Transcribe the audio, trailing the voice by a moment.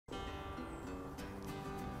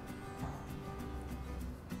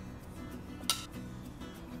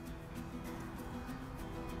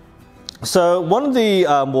So one of the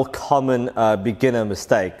more common beginner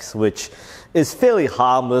mistakes, which is fairly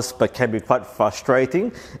harmless but can be quite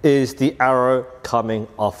frustrating, is the arrow coming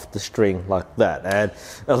off the string like that. And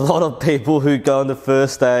a lot of people who go on the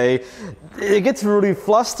first day, it gets really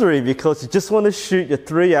flustering because you just want to shoot your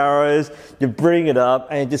 3 arrows, you bring it up,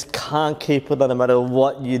 and you just can't keep it on no matter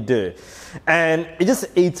what you do. And it just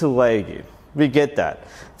eats away at you. We get that.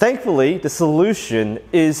 Thankfully, the solution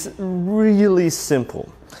is really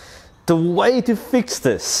simple. The way to fix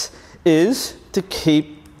this is to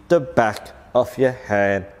keep the back of your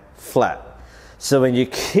hand flat. So when you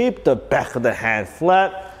keep the back of the hand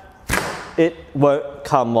flat, it won't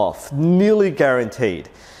come off, nearly guaranteed.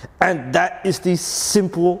 And that is the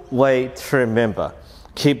simple way to remember.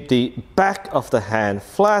 Keep the back of the hand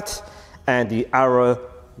flat and the arrow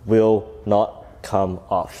will not come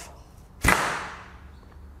off.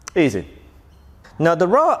 Easy. Now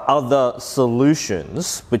there are other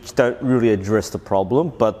solutions which don't really address the problem,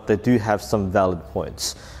 but they do have some valid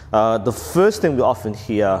points. The first thing we often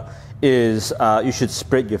hear is you should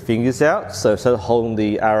spread your fingers out. So instead of holding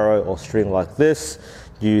the arrow or string like this,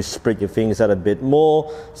 you spread your fingers out a bit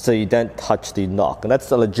more so you don't touch the nock. And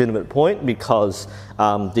that's a legitimate point because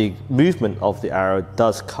the movement of the arrow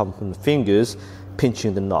does come from the fingers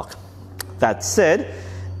pinching the nock. That said,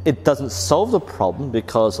 it doesn't solve the problem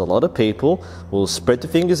because a lot of people will spread the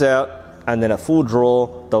fingers out and then at full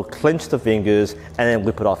draw, they'll clench the fingers and then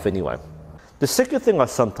whip it off anyway. The second thing I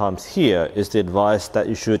sometimes hear is the advice that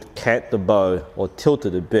you should cant the bow or tilt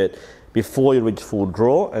it a bit before you reach full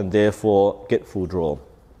draw and therefore get full draw.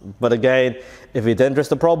 But again, if you don't address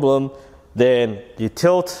the problem, then you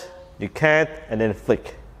tilt, you cant, and then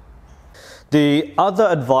flick. The other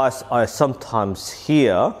advice I sometimes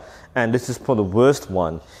hear, and this is probably the worst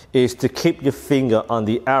one, is to keep your finger on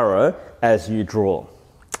the arrow as you draw.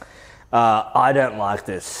 I don't like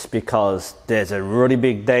this because there's a really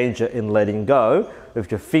big danger in letting go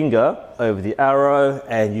with your finger over the arrow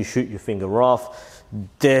and you shoot your finger off.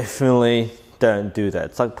 Definitely don't do that.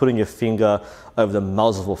 It's like putting your finger over the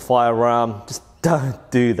muzzle of a firearm. Just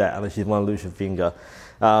don't do that unless you want to lose your finger.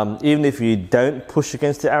 Even if you don't push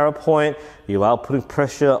against the arrow point, you are putting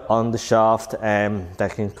pressure on the shaft and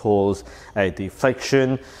that can cause a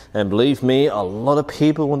deflection. And believe me, a lot of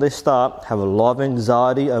people when they start have a lot of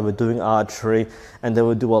anxiety over doing archery and they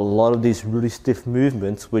will do a lot of these really stiff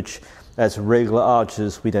movements which as regular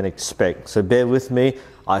archers we don't expect. So bear with me,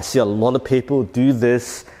 I see a lot of people do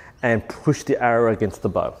this and push the arrow against the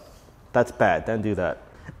bow. That's bad, don't do that.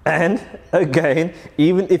 And again,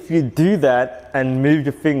 even if you do that and move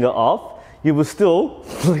your finger off, you will still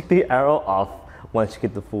flick the arrow off once you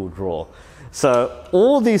get the full draw. So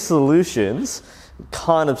all these solutions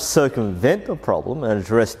kind of circumvent the problem and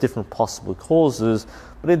address different possible causes,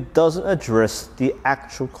 but it doesn't address the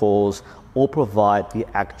actual cause or provide the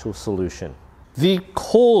actual solution. The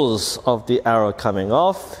cause of the arrow coming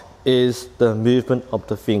off is the movement of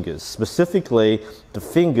the fingers, specifically the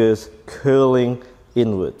fingers curling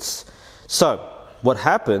inwards. So what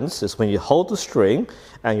happens is when you hold the string,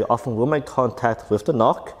 and you often will make contact with the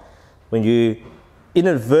nock, when you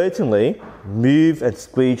inadvertently move and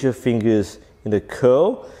squeeze your fingers in the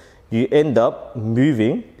curl, you end up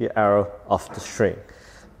moving the arrow off the string.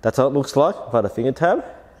 That's how it looks like without a finger tab.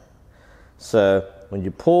 So when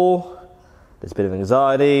you pull, there's a bit of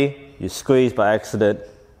anxiety, you squeeze by accident,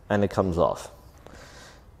 and it comes off.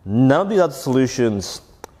 None of these other solutions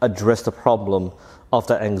address the problem of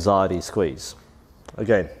that anxiety squeeze.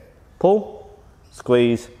 Again, pull,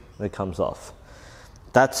 squeeze, and it comes off.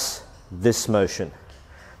 That's this motion.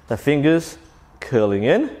 The fingers curling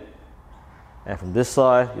in, and from this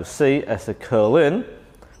side, you'll see as they curl in,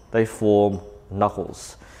 they form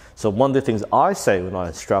knuckles. So one of the things I say when I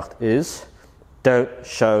instruct is, don't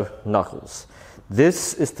show knuckles.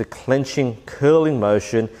 This is the clenching, curling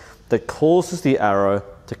motion that causes the arrow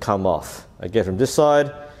to come off. Again, from this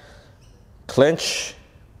side, clench,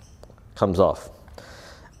 comes off.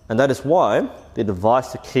 And that is why the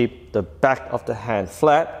advice to keep the back of the hand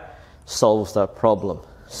flat solves that problem.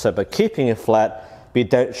 So by keeping it flat, we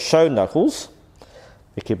don't show knuckles,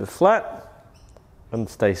 we keep it flat and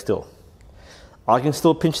stay still. I can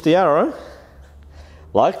still pinch the arrow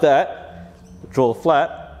like that, draw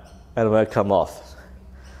flat, and it won't come off.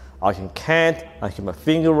 I can cant, I can keep my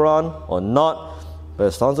finger on or not, but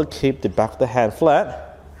as long as I keep the back of the hand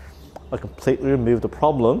flat, I completely remove the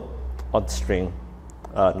problem of the string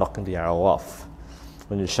knocking the arrow off.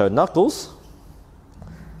 When you show knuckles,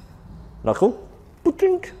 knuckle,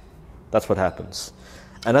 that's what happens.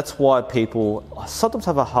 And that's why people sometimes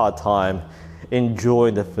have a hard time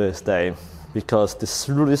enjoying the first day, because this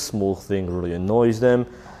really small thing really annoys them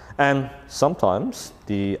And sometimes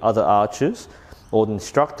the other archers or the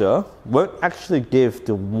instructor won't actually give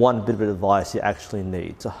the one bit of advice you actually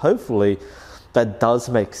need. So hopefully that does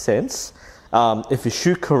make sense. If you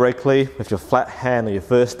shoot correctly with your flat hand on your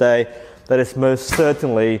first day, that is most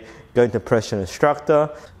certainly going to impress your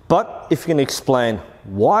instructor. But if you can explain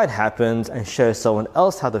why it happens and show someone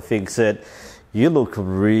else how to fix it, you look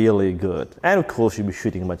really good. And of course, you'll be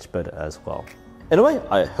shooting much better as well. Anyway,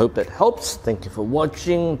 I hope that helps. Thank you for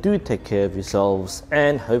watching. Do take care of yourselves,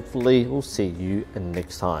 and hopefully we'll see you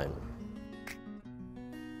next time.